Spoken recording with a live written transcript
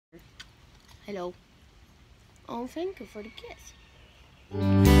Hello. Oh, thank you for the kiss.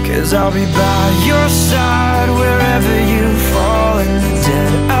 'Cause I'll be by your side wherever you fall in the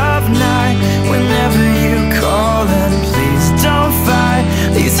dead of night. Whenever you call, and please don't fight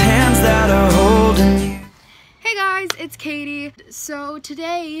these hands that are holding you. Hey guys, it's Katie. So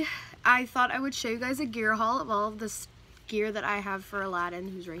today I thought I would show you guys a gear haul of all of this gear that I have for Aladdin,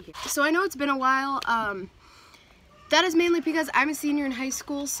 who's right here. So I know it's been a while. That is mainly because I'm a senior in high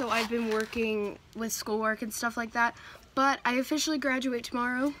school, so I've been working with schoolwork and stuff like that. But I officially graduate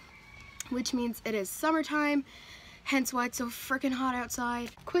tomorrow, which means it is summertime, hence why it's so freaking hot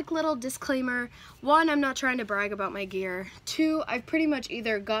outside. Quick little disclaimer. 1, I'm not trying to brag about my gear. 2, I've pretty much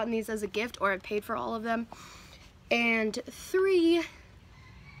either gotten these as a gift or I've paid for all of them. And 3,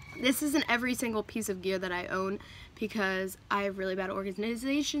 this isn't every single piece of gear that I own because I have really bad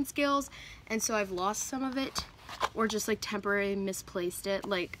organization skills, and so I've lost some of it or just like temporarily misplaced it.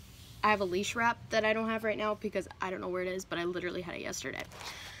 Like I have a leash wrap that I don't have right now because I don't know where it is, but I literally had it yesterday.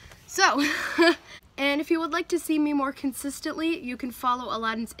 So, and if you would like to see me more consistently, you can follow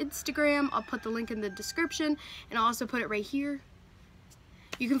Aladdin's Instagram. I'll put the link in the description, and I'll also put it right here.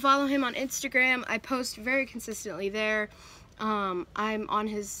 You can follow him on Instagram. I post very consistently there. I'm on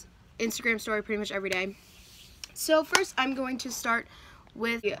his Instagram story pretty much every day. So first I'm going to start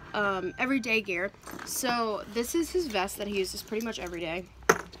with everyday gear. So this is his vest that he uses pretty much every day.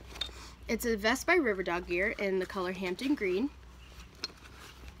 It's a vest by Riverdog Gear in the color Hampton Green.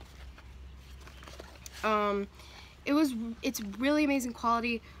 It's really amazing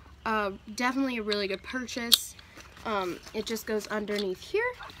quality. Definitely a really good purchase. It just goes underneath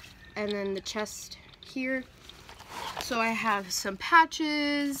here and then the chest here. So I have some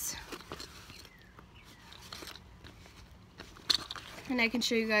patches, and I can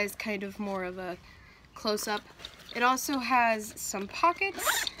show you guys kind of more of a close-up. It also has some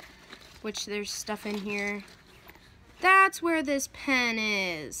pockets, which there's stuff in here. That's where this pen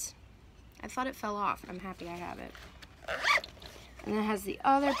is. I thought it fell off. I'm happy I have it. And it has the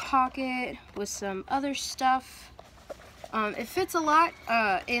other pocket with some other stuff. It fits a lot.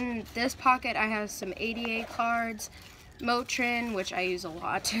 In this pocket I have some ADA cards, Motrin, which I use a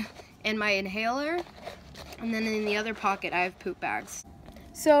lot, and my inhaler. And then in the other pocket I have poop bags.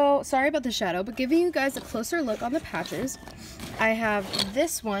 So, sorry about the shadow, but giving you guys a closer look on the patches, I have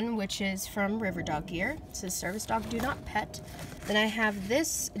this one, which is from Riverdog Gear. It says Service Dog Do Not Pet. Then I have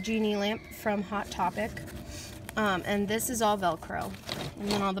this genie lamp from Hot Topic. And this is all Velcro. And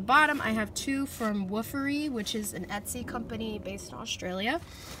then on the bottom I have 2 from Woofery, which is an Etsy company based in Australia.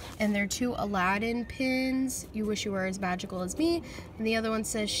 And they're 2 Aladdin pins. You wish you were as magical as me. And the other one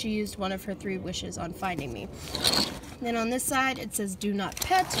says she used one of her 3 wishes on finding me. Then on this side it says Do Not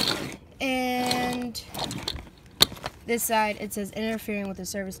Pet. And this side it says interfering with a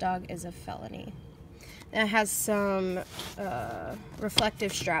service dog is a felony. It has some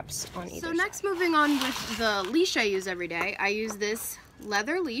reflective straps on either side. So next, moving on with the leash I use every day. I use this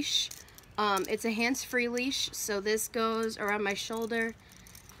leather leash. It's a hands-free leash, so this goes around my shoulder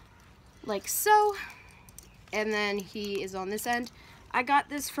like so, and then he is on this end. I got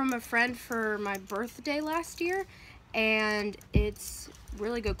this from a friend for my birthday last year, and it's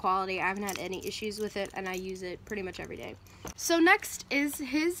really good quality. I haven't had any issues with it, and I use it pretty much every day. So next is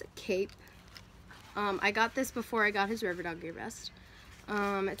his cape. I got this before I got his Riverdog Gear vest.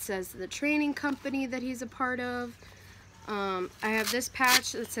 It says the training company that he's a part of. I have this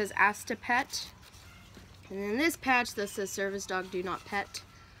patch that says Ask to Pet. And then this patch that says Service Dog Do Not Pet.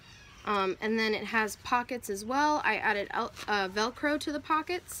 And then it has pockets as well. I added Velcro to the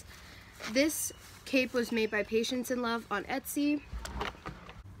pockets. This cape was made by Patience in Love on Etsy.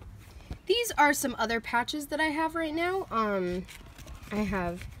 These are some other patches that I have right now. I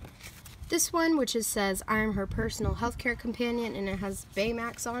have this one, which says I am her personal healthcare companion, and it has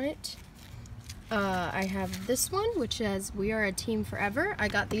Baymax on it. I have this one, which says we are a team forever. I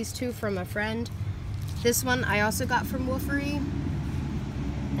got these 2 from a friend. This one I also got from Woofery.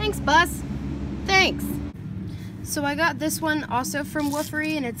 Thanks, Buzz. Thanks. So I got this one also from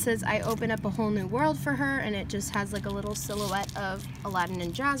Woofery, and it says I open up a whole new world for her, and it just has like a little silhouette of Aladdin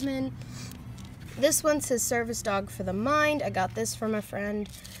and Jasmine. This one says Service Dog for the Mind. I got this from a friend.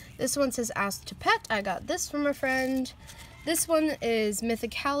 This one says Ask to Pet. I got this from a friend. This one is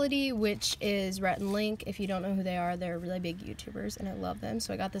Mythicality, which is Rhett and Link. If you don't know who they are, they're really big YouTubers, and I love them.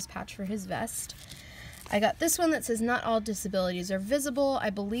 So I got this patch for his vest. I got this one that says Not All Disabilities Are Visible. I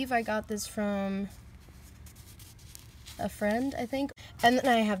believe I got this from a friend, I think. And then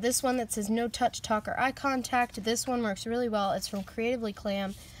I have this one that says No Touch, Talk, or Eye Contact. This one works really well. It's from Creatively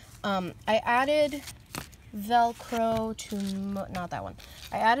Clam. I added Velcro to, not that one.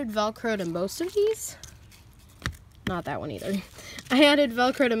 I added Velcro to most of these. Not that one either. I added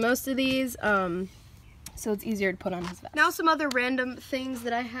Velcro to most of these, so it's easier to put on his vest. Now some other random things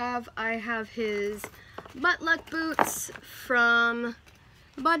that I have. I have his Mutluk boots from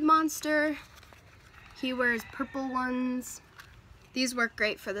Mud Monster. He wears purple ones. These work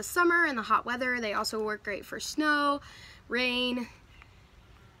great for the summer and the hot weather. They also work great for snow, rain,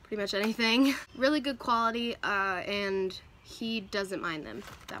 pretty much anything. Really good quality, and he doesn't mind them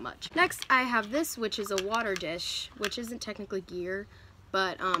that much. Next, I have this, which is a water dish, which isn't technically gear,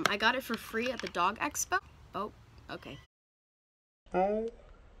 but I got it for free at the Dog Expo. Oh, okay.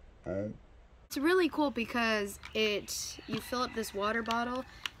 It's really cool because you fill up this water bottle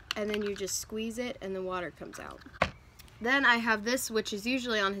and then you just squeeze it and the water comes out. Then I have this, which is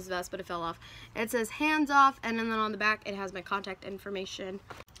usually on his vest, but it fell off. It says hands off, and then on the back it has my contact information.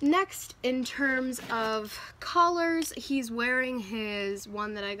 Next, in terms of collars, he's wearing his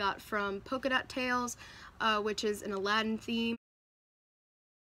one that I got from Polka Dot Tales, which is an Aladdin theme.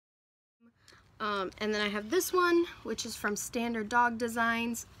 And then I have this one, which is from Standard Dog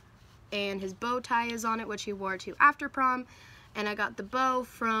Designs, and his bow tie is on it, which he wore to After Prom. And I got the bow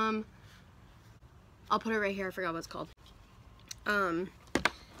from, I'll put it right here, I forgot what it's called.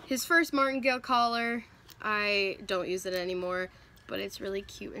 His first martingale collar, I don't use it anymore, but it's really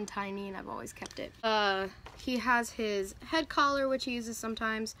cute and tiny and I've always kept it. He has his head collar, which he uses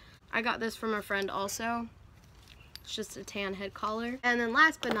sometimes. I got this from a friend also. It's just a tan head collar. And then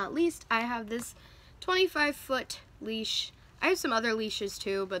last but not least, I have this 25-foot leash. I have some other leashes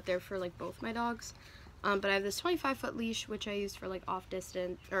too, but they're for like both my dogs. But I have this 25-foot leash, which I use for like off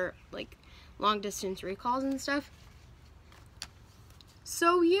distance or like long distance recalls and stuff.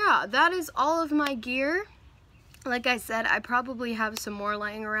 So yeah, that is all of my gear. Like I said, I probably have some more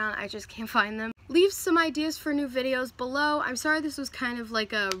lying around, I just can't find them. Leave some ideas for new videos below. I'm sorry this was kind of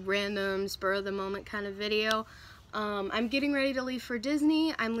like a random spur of the moment kind of video. I'm getting ready to leave for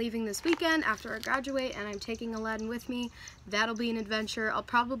Disney. I'm leaving this weekend after I graduate and I'm taking Aladdin with me. That'll be an adventure. I'll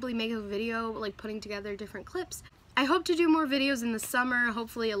probably make a video like putting together different clips. I hope to do more videos in the summer,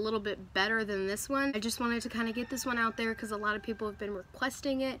 hopefully a little bit better than this one. I just wanted to kind of get this one out there because a lot of people have been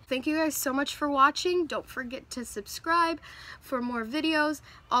requesting it. Thank you guys so much for watching. Don't forget to subscribe for more videos.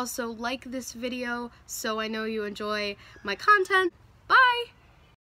 Also like this video so I know you enjoy my content. Bye!